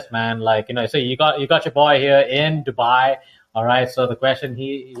you this, man. Like, so you got your boy here in Dubai. All right. So the question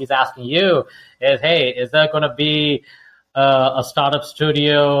he's asking you is, hey, is there gonna be a startup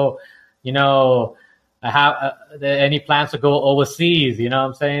studio? Have any plans to go overseas? You know what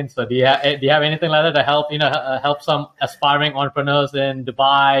I'm saying? So do you have anything like that to help help some aspiring entrepreneurs in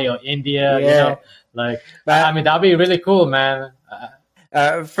Dubai or India? Yeah. I mean, that'd be really cool, man.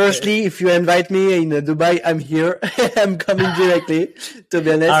 Firstly, if you invite me in Dubai, I'm here. I'm coming directly, to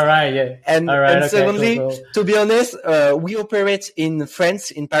be honest. All right, yeah. And secondly, cool. To be honest, we operate in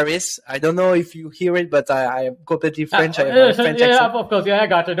France, in Paris. I don't know if you hear it, but I am completely French. I have French accent. Yeah, of course. Yeah, I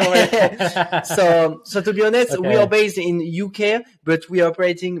got it. Don't worry. So to be honest, we are based in UK, but we are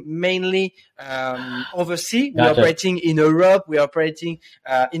operating mainly overseas. Gotcha. We are operating in Europe. We are operating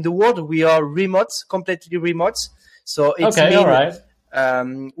in the world. We are remote, completely remote. So it's all right.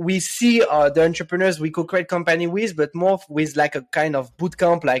 We see the entrepreneurs we co-create company with, but more with like a kind of boot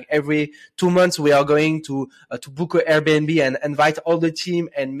camp. Like every 2 months, we are going to book an Airbnb and invite all the team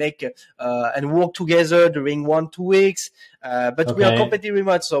and make and work together during 1-2 weeks. But we are completely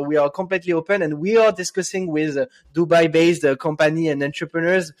remote, so we are completely open, and we are discussing with Dubai-based company and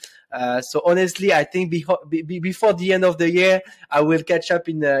entrepreneurs. So honestly, I think before the end of the year, I will catch up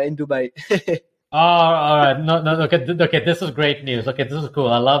in Dubai. Oh, all right. No. Okay. This is great news. Okay, this is cool.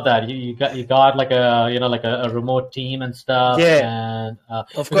 I love that. You got like a remote team and stuff. Yeah. And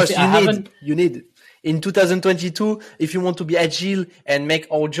of course, you need. In 2022, if you want to be agile and make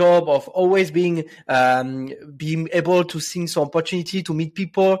our job of always being able to see some opportunity to meet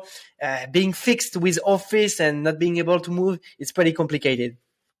people, being fixed with office and not being able to move, it's pretty complicated.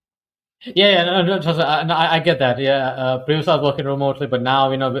 Yeah, no, I get that. Yeah, previously I was working remotely, but now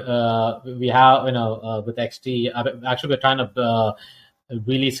we have with XT. Actually, we're trying to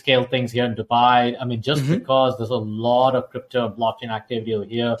really scale things here in Dubai. I mean, just because there's a lot of crypto blockchain activity over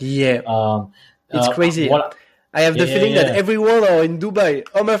here. Yeah, it's crazy. I have the feeling that everyone are in Dubai.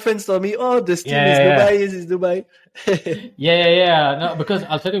 All my friends told me, "Oh, this team is Dubai. Is Dubai." Yeah. No, because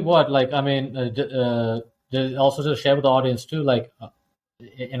I'll tell you what. Like, I mean, also to share with the audience too. Like,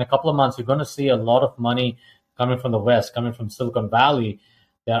 in a couple of months, you're going to see a lot of money coming from the West, coming from Silicon Valley.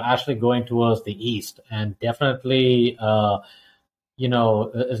 They're actually going towards the East. And definitely,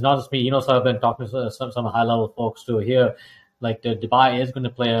 it's not just me. So I've been talking to some high-level folks too here. Like, Dubai is going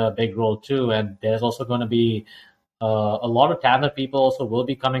to play a big role too. And there's also going to be a lot of talented people also will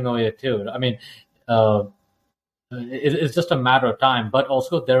be coming over here too. I mean, it's just a matter of time. But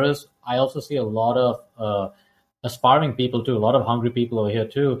also I also see a lot of aspiring people too, a lot of hungry people over here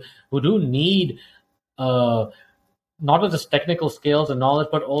too, who do need not just technical skills and knowledge,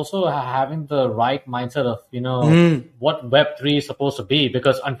 but also having the right mindset of what Web3 is supposed to be.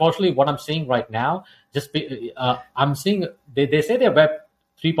 Because unfortunately, what I'm seeing right now, I'm seeing they say they're Web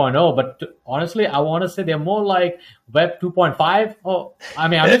 3.0, but honestly, I want to say they're more like Web 2.5. Oh, I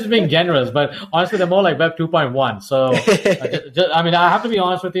mean, I'm just being generous, but honestly, they're more like Web 2.1. So, I mean, I have to be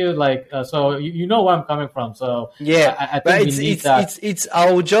honest with you. Like, so you know where I'm coming from. So, yeah, I think it's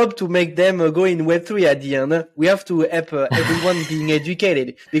our job to make them go in Web 3 at the end. We have to help everyone being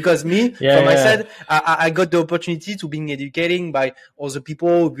educated. Because me, from my side, I got the opportunity to being educating by other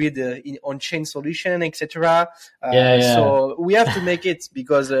people with on-chain solution, etc. So we have to make it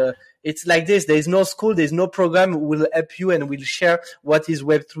because it's like this. There is no school, there is no program who will help you and will share what is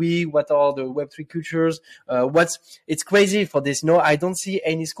Web3, what are the Web3 cultures, it's crazy for this. No, I don't see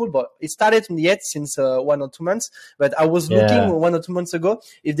any school, but it started yet since 1 or 2 months. But I was looking 1 or 2 months ago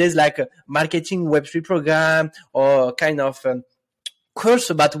if there's like a marketing Web3 program or kind of course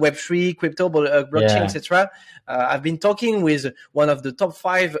about Web3, crypto, blockchain, etc. I've been talking with one of the top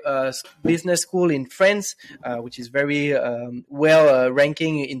 5 business school in France, which is very well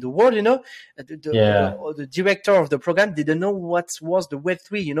ranking in the world. The director of the program didn't know what was the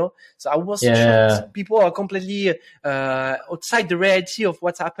Web3. So I was shocked. People are completely outside the reality of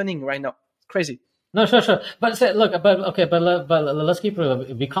what's happening right now. Crazy. No, sure. But let's keep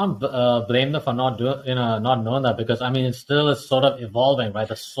it. We can't blame them for not knowing that, because I mean it still is sort of evolving, right?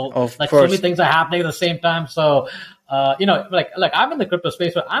 There's so many things are happening at the same time. So, like I'm in the crypto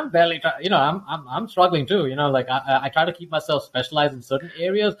space, but I'm barely, I'm struggling too. I try to keep myself specialized in certain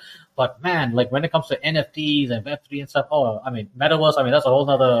areas, but man, like when it comes to NFTs and Web3 and stuff, I mean, metaverse, I mean that's a whole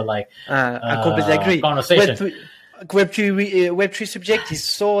nother I completely agree. Conversation. Web3 subject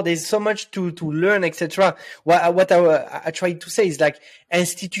is there's so much to learn, etc. What I try to say is like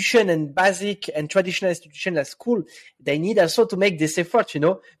institution and basic and traditional institution at school, they need also to make this effort,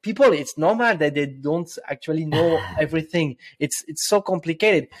 people, it's normal that they don't actually know everything. It's so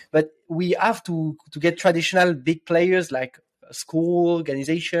complicated, but we have to get traditional big players like school,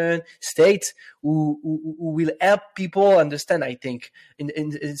 organization, states who will help people understand, I think,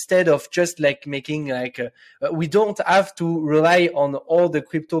 instead of just like making like, we don't have to rely on all the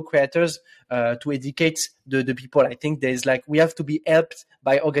crypto creators to educate the people. I think there's like, we have to be helped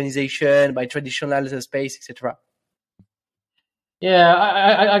by organization, by traditional space, etc. Yeah,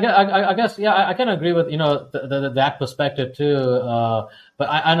 I guess, yeah, I can agree with, that perspective too. But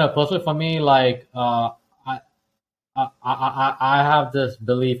I know personally for me, like, I have this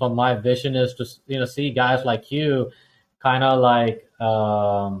belief, or my vision is to see guys like you kind of like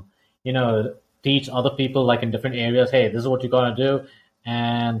teach other people like in different areas. Hey, this is what you're gonna do,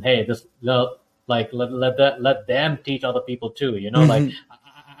 and hey, this like let them teach other people too. Like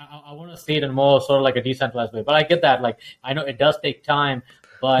I want to see it in more sort of like a decentralized way. But I get that. Like I know it does take time,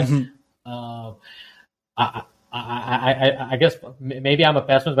 but I guess maybe I'm a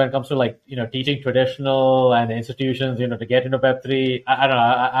pessimist when it comes to like teaching traditional and institutions to get into Web3. I don't know.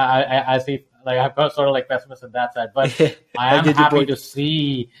 I see like I've got sort of like pessimist in that side, but I am happy to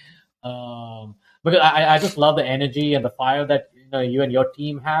see because I just love the energy and the fire that you and your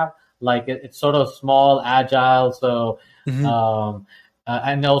team have. Like it's sort of small, agile, so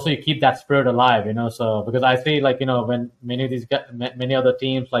and also you keep that spirit alive. So because I see like when many other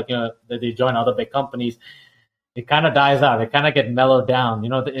teams like they join other big companies, it kind of dies out. It kind of get mellowed down.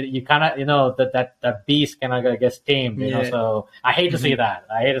 You kind of, that beast kind of gets tamed. So I hate to see that.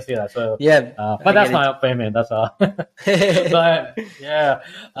 So yeah, but that's my opinion. That's all. But yeah.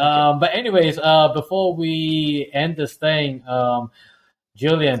 But anyways, before we end this thing,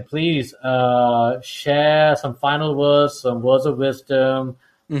 Julian, please share some final words, some words of wisdom,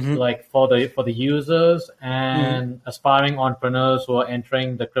 like for the users and aspiring entrepreneurs who are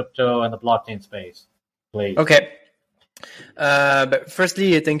entering the crypto and the blockchain space. Please. Okay. But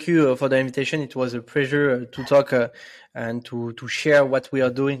firstly, thank you for the invitation. It was a pleasure to talk and to share what we are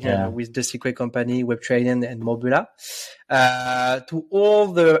doing with The Secret Company, WebTrading, and Mobula. To all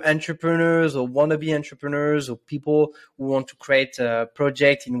the entrepreneurs or wannabe entrepreneurs or people who want to create a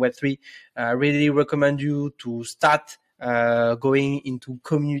project in Web3, I really recommend you to start going into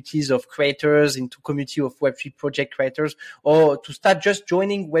communities of creators, into community of Web3 project creators, or to start just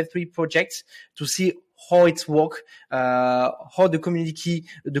joining Web3 projects to see how it's work, how the community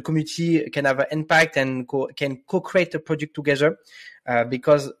can have an impact and can co-create a project together.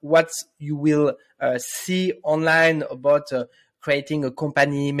 Because what you will see online about creating a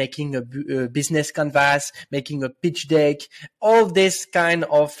company, making a business canvas, making a pitch deck, all this kind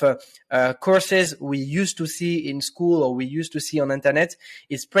of courses we used to see in school or we used to see on internet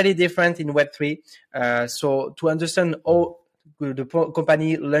is pretty different in Web3. So to understand how the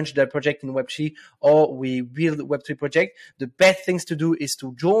company launch their project in Web3 or we build Web3 project, the best things to do is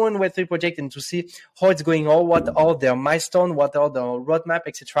to join Web3 project and to see how it's going on, what are their milestones, what are the roadmap,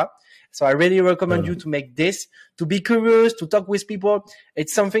 etc. So I really recommend you to make this, to be curious, to talk with people.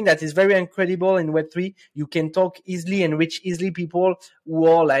 It's something that is very incredible in Web3. You can talk easily and reach easily people who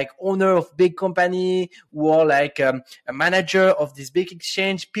are like owner of big company, who are like a manager of this big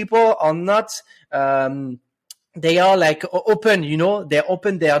exchange. People are not, they are like open, they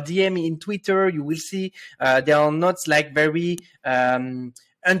open their DM in Twitter. You will see, they are not like very,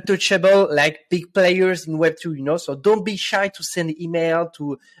 untouchable like big players in Web2, so don't be shy to send email,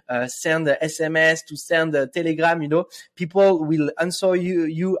 to send a SMS, to send a telegram. People will answer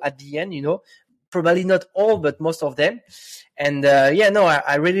you at the end, probably not all, but most of them. And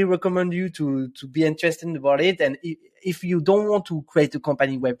I really recommend you to be interested about it. And if you don't want to create a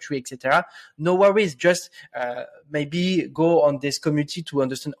company Web3, etc., no worries. Just maybe go on this community to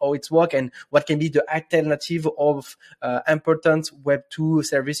understand how it's work and what can be the alternative of important Web2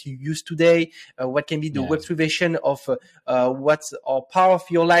 service you use today. What can be the Web3 version of what's or part of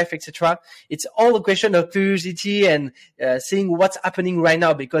your life, etc. It's all a question of curiosity and seeing what's happening right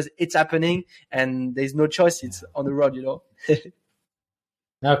now, because it's happening and there's no choice. It's on the road,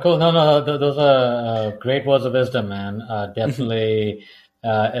 No, cool. No, those are great words of wisdom, man. Definitely,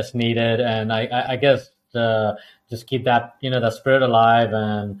 it's needed, and I guess just keep that that spirit alive,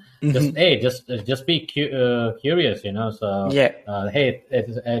 and just be curious, So hey,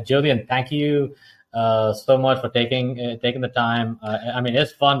 Julian, thank you so much for taking the time. I mean,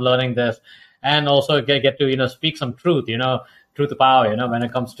 it's fun learning this, and also get to speak some truth, truth to power, when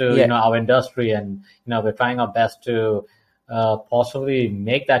it comes to, our industry, and, we're trying our best to possibly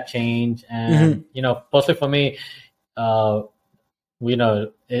make that change. And, personally for me,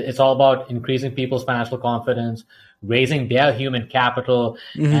 it's all about increasing people's financial confidence, raising their human capital,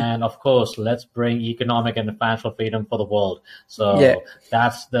 and of course, let's bring economic and financial freedom for the world. So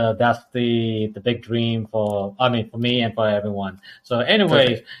that's the big dream for me and for everyone. So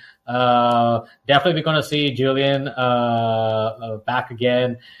anyways, definitely we're going to see Julian back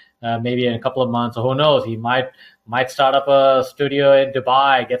again, maybe in a couple of months, or who knows, he might start up a studio in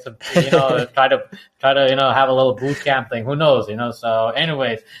Dubai, get some, try to, have a little boot camp thing. Who knows, So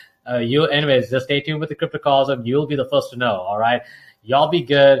anyways, just stay tuned with the Cryptocosm. You'll be the first to know. All right. Y'all be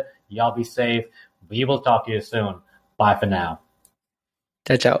good. Y'all be safe. We will talk to you soon. Bye for now.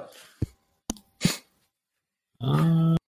 Ciao, ciao.